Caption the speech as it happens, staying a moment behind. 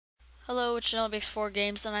Hello, it's Pt.1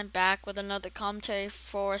 Games, and I'm back with another commentary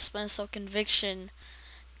for Splinter Conviction.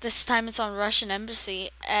 This time it's on Russian Embassy,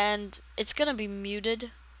 and it's gonna be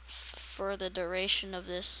muted for the duration of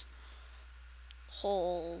this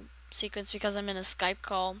whole sequence because I'm in a Skype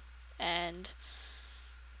call, and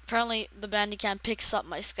apparently the Bandicam picks up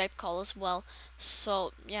my Skype call as well.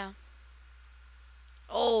 So, yeah.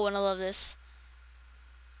 Oh, and I love this.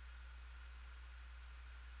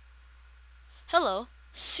 Hello,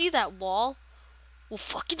 see that wall? Well,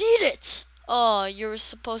 fucking eat it! Oh, you're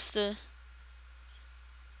supposed to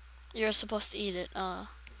eat it.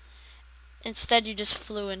 Instead, you just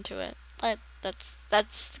flew into it.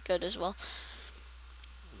 That's good as well.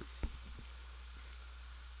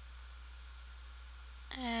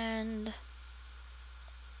 And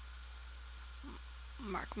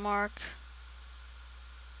mark.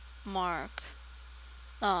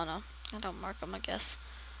 Oh no, I don't mark them. I guess.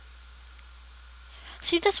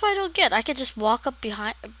 See, that's what I don't get. I could just walk up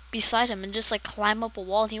beside him and just like climb up a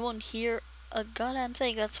wall, and he won't hear a goddamn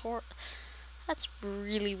thing. That's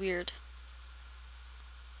really weird.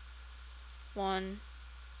 1,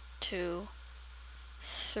 2,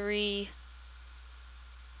 3,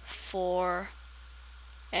 4,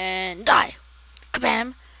 and die.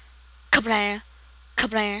 Kabam! Kablam!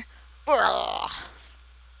 Kablam! Ugh.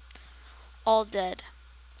 All dead.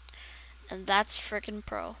 And that's freaking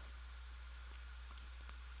pro.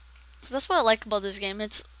 So that's what I like about this game.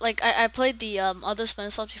 It's like I played the other Splinter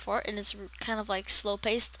Cells before, and it's kind of like slow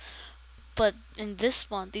paced. But in this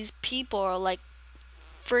one, these people are like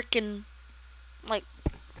freaking like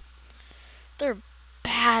they're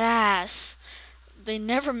badass. They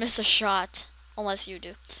never miss a shot unless you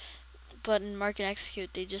do. But in Mark and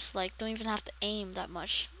Execute, they just like don't even have to aim that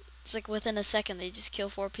much. It's like within a second they just kill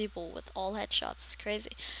 4 people with all headshots. It's crazy.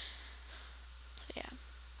 So yeah.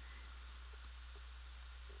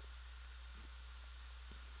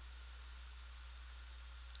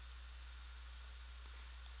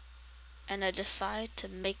 And I decide to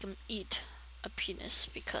make him eat a penis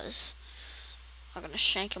because I'm gonna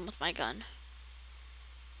shank him with my gun.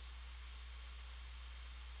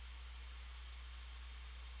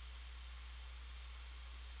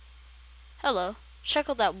 Hello, check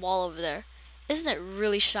out that wall over there. Isn't it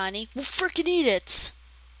really shiny? Well, frickin' eat it!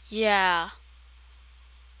 Yeah.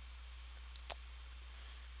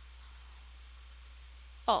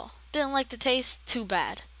 Oh, didn't like the taste? Too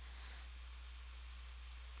bad.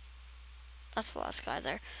 That's the last guy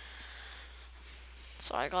there.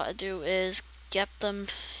 So all I gotta do is get them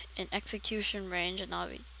in execution range, and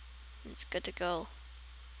it's good to go.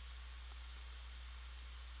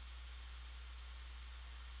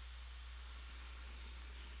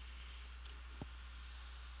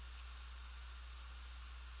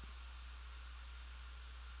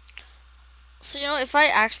 So if I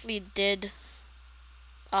actually did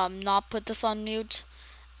not put this on mute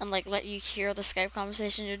and like let you hear the Skype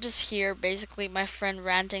conversation, you just hear basically my friend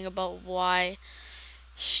ranting about why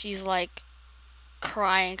she's like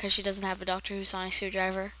crying because she doesn't have a Doctor Who sonic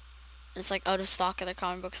screwdriver. It's like out of stock at the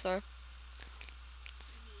comic book store.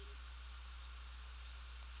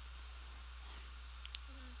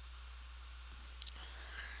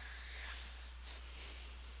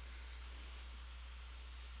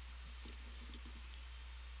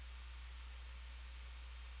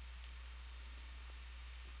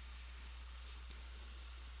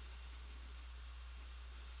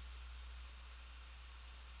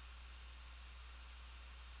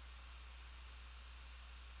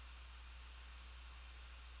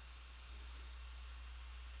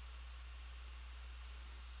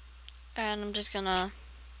 And I'm just gonna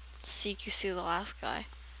CQC the last guy,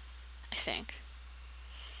 I think.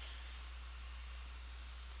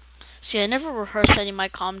 See, I never rehearsed any of my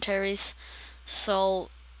commentaries,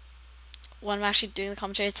 so when I'm actually doing the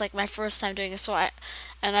commentary, it's like my first time doing it. So I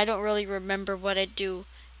don't really remember what I do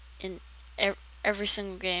in every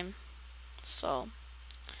single game. So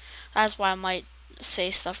that's why I might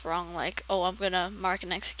say stuff wrong, like, oh, I'm gonna mark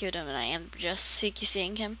and execute him, and I am just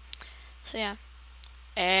CQCing him. So yeah.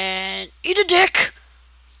 And eat a dick!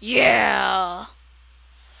 Yeah!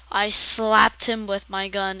 I slapped him with my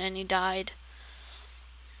gun and he died.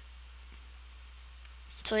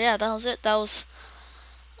 So yeah, that was it. That was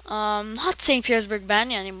not St. Petersburg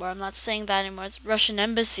Banya anymore. I'm not saying that anymore. It's Russian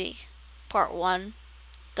Embassy, Part 1,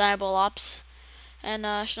 Diabol Ops, and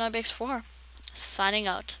Shinobi X4. Signing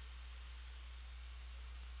out.